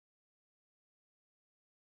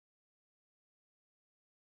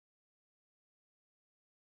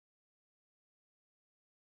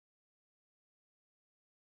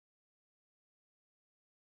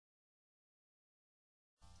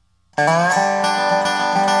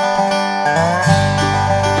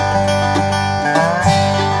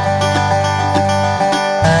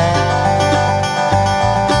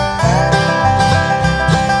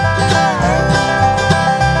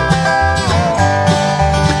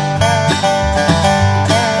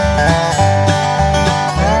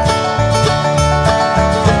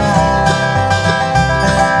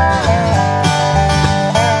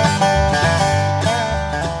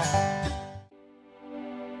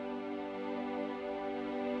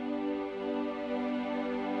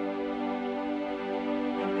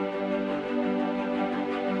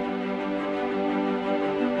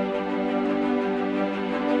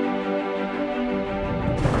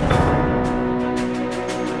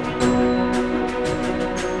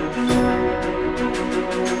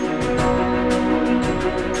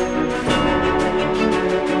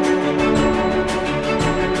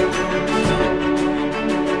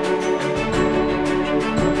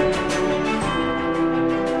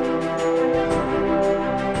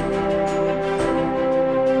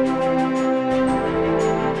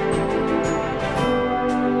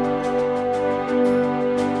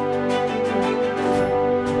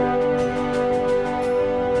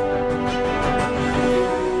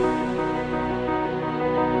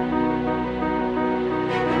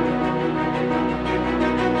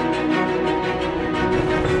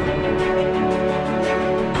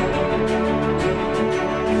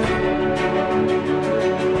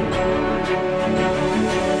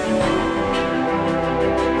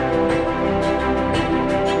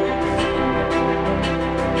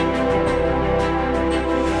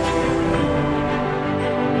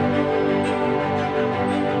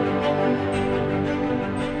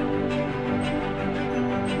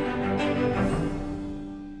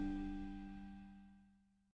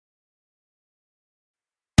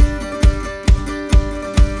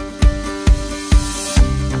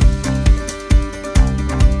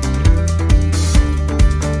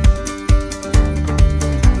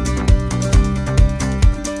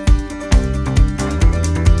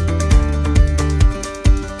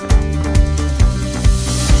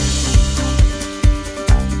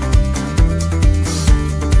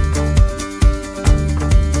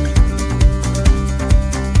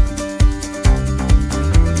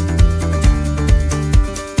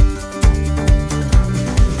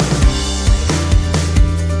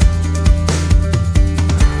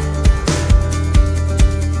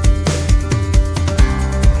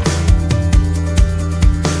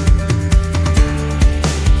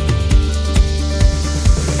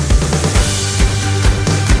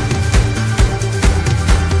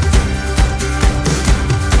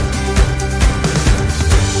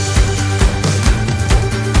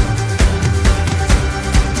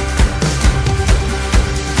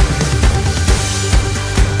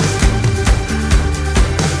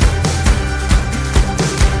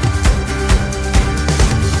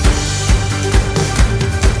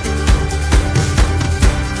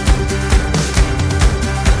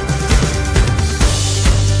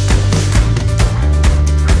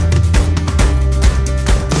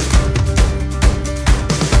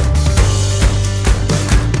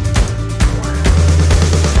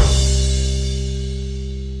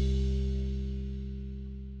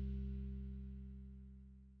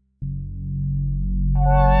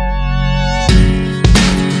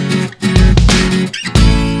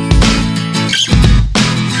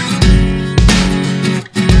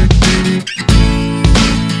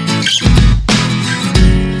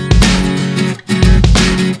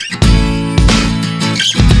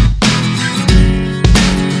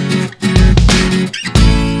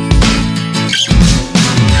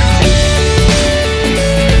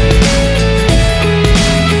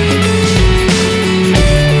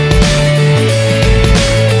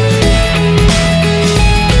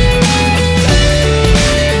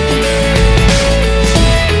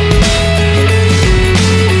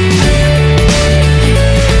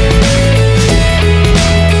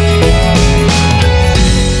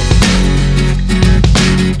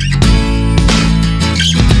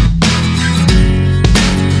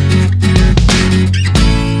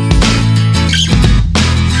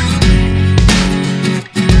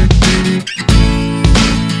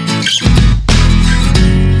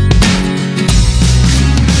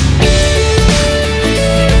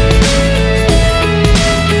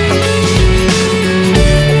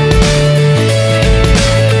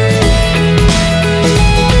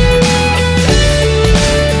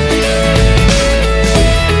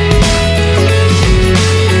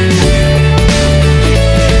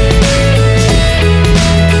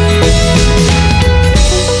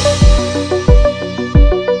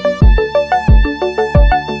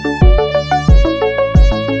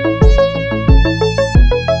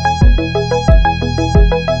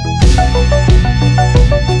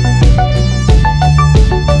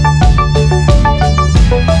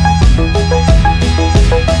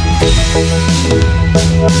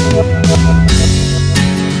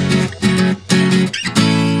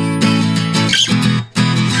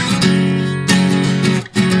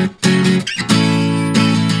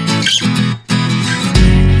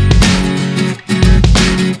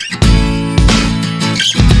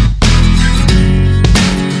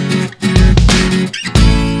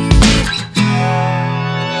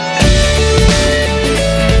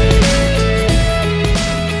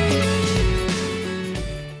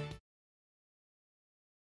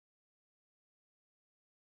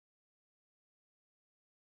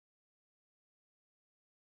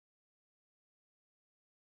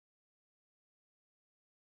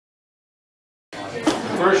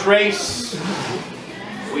First race,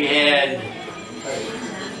 we had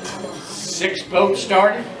 6 boats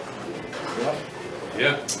started.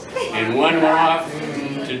 Yep. And one went off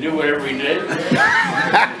to do whatever he did.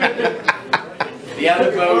 The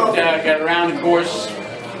other boat got around the course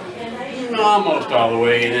almost all the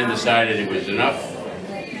way and then decided it was enough.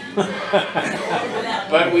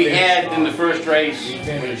 But we had in the first race,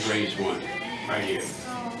 where's race 1? Right here.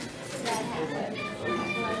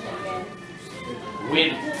 We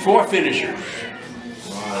had 4 finishers.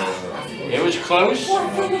 It was close.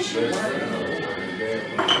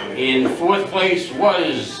 In 4th place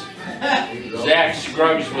was Zach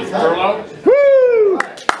Scruggs with Furlough. Woo!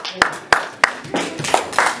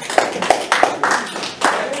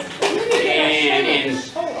 And in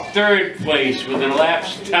 3rd place with an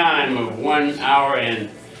elapsed time of 1 hour and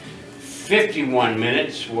 51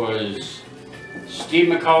 minutes was Steve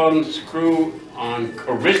McCollum's crew on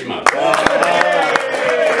Charisma.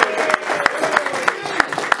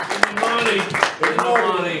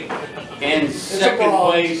 And 2nd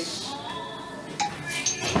place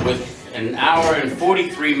with an hour and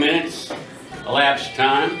 43 minutes elapsed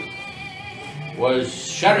time was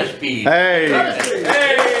Shutter Speed. Hey!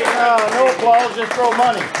 Hey! No applause, just throw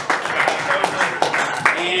money.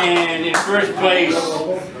 And in 1st place,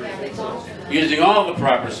 using all the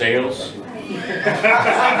proper sails, was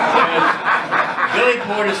Billy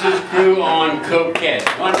Portis's crew on Coquette.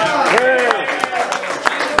 1 hour.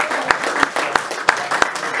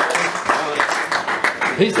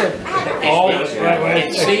 He said,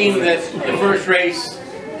 It seemed that the first race,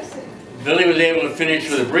 Billy was able to finish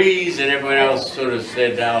with a breeze, and everyone else sort of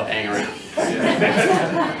said, "I'll hang around."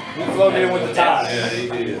 he floated in with the tide. Yeah, he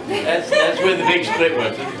did. That's where the big split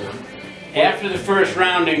was. After the first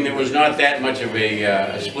rounding, there was not that much of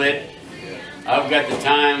a split. I've got the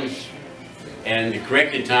times and the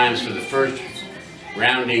corrected times for the first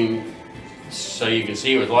rounding, so you can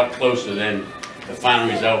see it was a lot closer than the final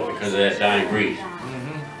result because of that dying breeze.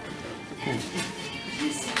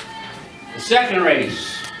 The second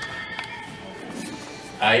race,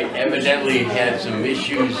 I evidently had some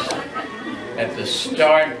issues at the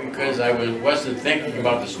start because I wasn't thinking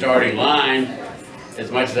about the starting line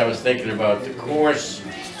as much as I was thinking about the course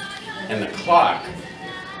and the clock,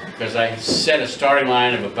 because I set a starting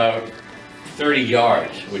line of about 30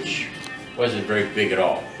 yards, which wasn't very big at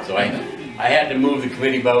all. So I had to move the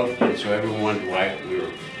committee boat, and so everyone wondered why we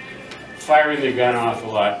were firing the gun off a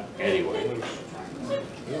lot anyway.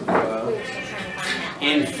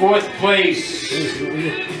 In 4th place,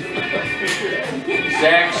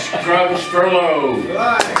 Zach Scruggs Furlough.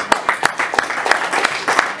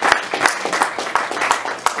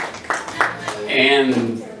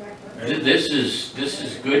 And this is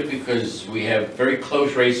good because we have very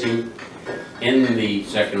close racing in the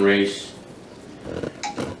second race.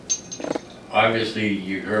 Obviously,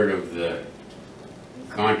 you heard of the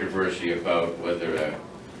controversy about whether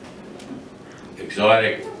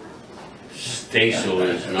exotic staysail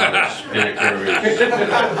is not a spinnaker, is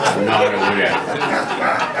not a whatever.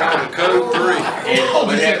 Code 3.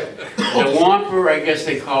 The Wamper, I guess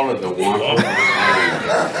they call it the Wamper.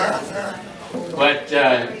 But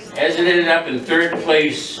as it ended up in 3rd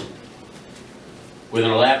place with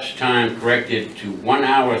an elapsed time corrected to 1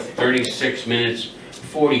 hour 36 minutes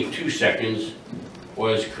 42 seconds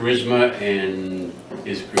was Charisma and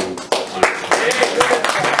his crew.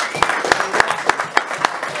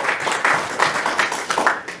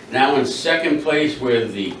 Now in 2nd place, where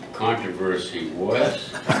the controversy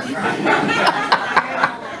was,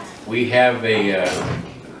 we have a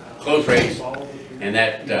close race, and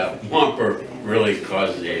that Wamper really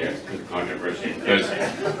caused a controversy because in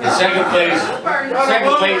 2nd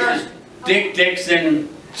place is Dick Dixon.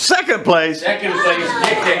 2nd place? 2nd place,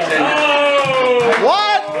 Dick Dixon.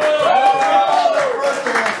 What?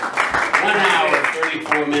 1 hour,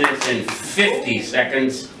 34 minutes and 50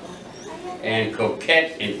 seconds. And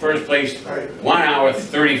Coquette in 1st place, 1 hour,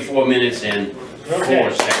 34 minutes and 4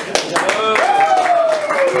 seconds.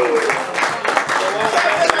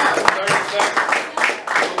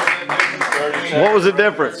 What was the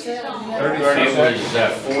difference? It was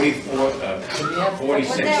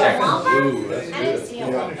 46 seconds. Ooh, that's good.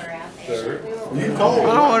 Sir. I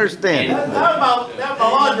don't understand. How about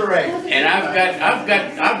lingerie? And I've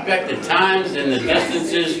got the times and the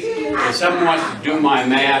distances. If someone wants to do my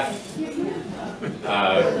math,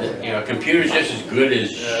 you know, a computer's just as good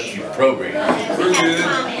as you program. We're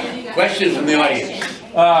good. Questions from the audience?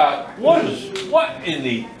 What in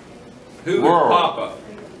the Who is world Papa?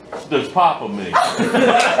 does Papa mean?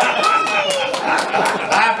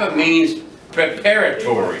 Papa means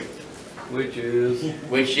preparatory. Which is?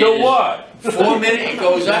 which So is what? 4 minutes. It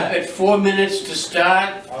goes up at 4 minutes to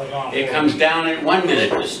start. It comes down at 1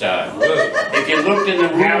 minute to start. If you looked in the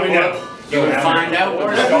rule book, you would find out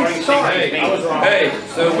what the starting sequence means. Hey,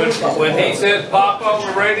 so when he says pop on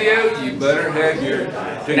the radio, you better have your.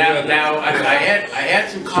 Now, I had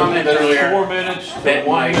some comments That's earlier. 4 minutes to that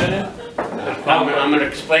 1 my- minute? I'm going to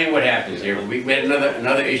explain what happens here. We had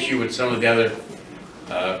another issue with some of the other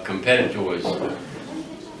competitors.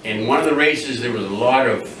 In one of the races, there was a lot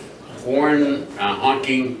of horn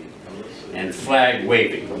honking and flag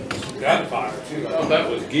waving. Gunfire too. Oh, that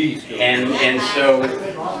was geese. And so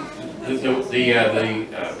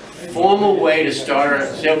the formal way to start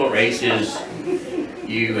a sailboat race is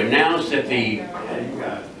you announce that the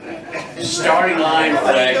starting line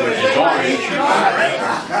flag, which is orange,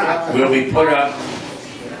 will be put up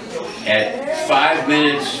at 5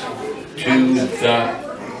 minutes to the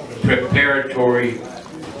preparatory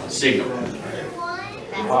signal.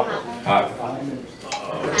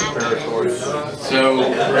 So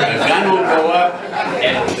the gun will go up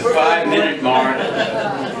at the 5 minute mark.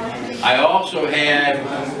 I also had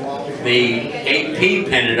the AP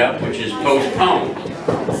penned up, which is postponed.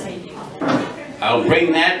 I'll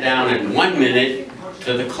bring that down at 1 minute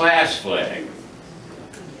to the class flag,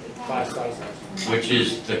 which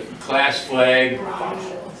is the class flag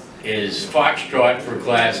is Foxtrot for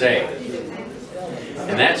Class A.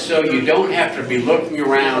 And that's so you don't have to be looking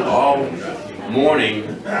around all morning.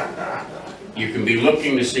 You can be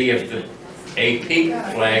looking to see if the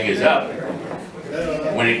AP flag is up.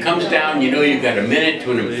 When it comes down, you know you've got a minute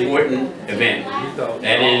to an important event.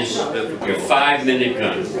 That is your 5 minute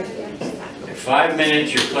gun. At 5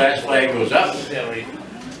 minutes, your class flag goes up.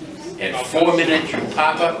 At 4 minutes, your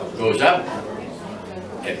pop-up goes up.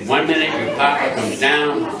 At 1 minute, your pop-up comes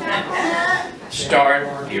down.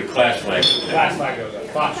 Start, your class flag goes down. Class flag goes up.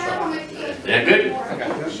 Foxtrot. Is that good?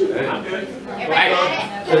 Right.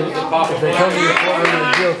 They told me to put her in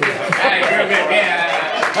the joke. Hey, real good, yeah.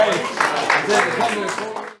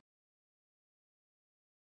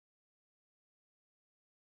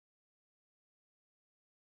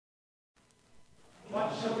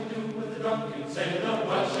 What shall we do with the drunken sailor?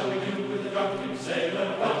 What shall we do with the drunken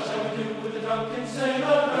sailor? What shall we do with the drunken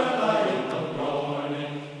sailor?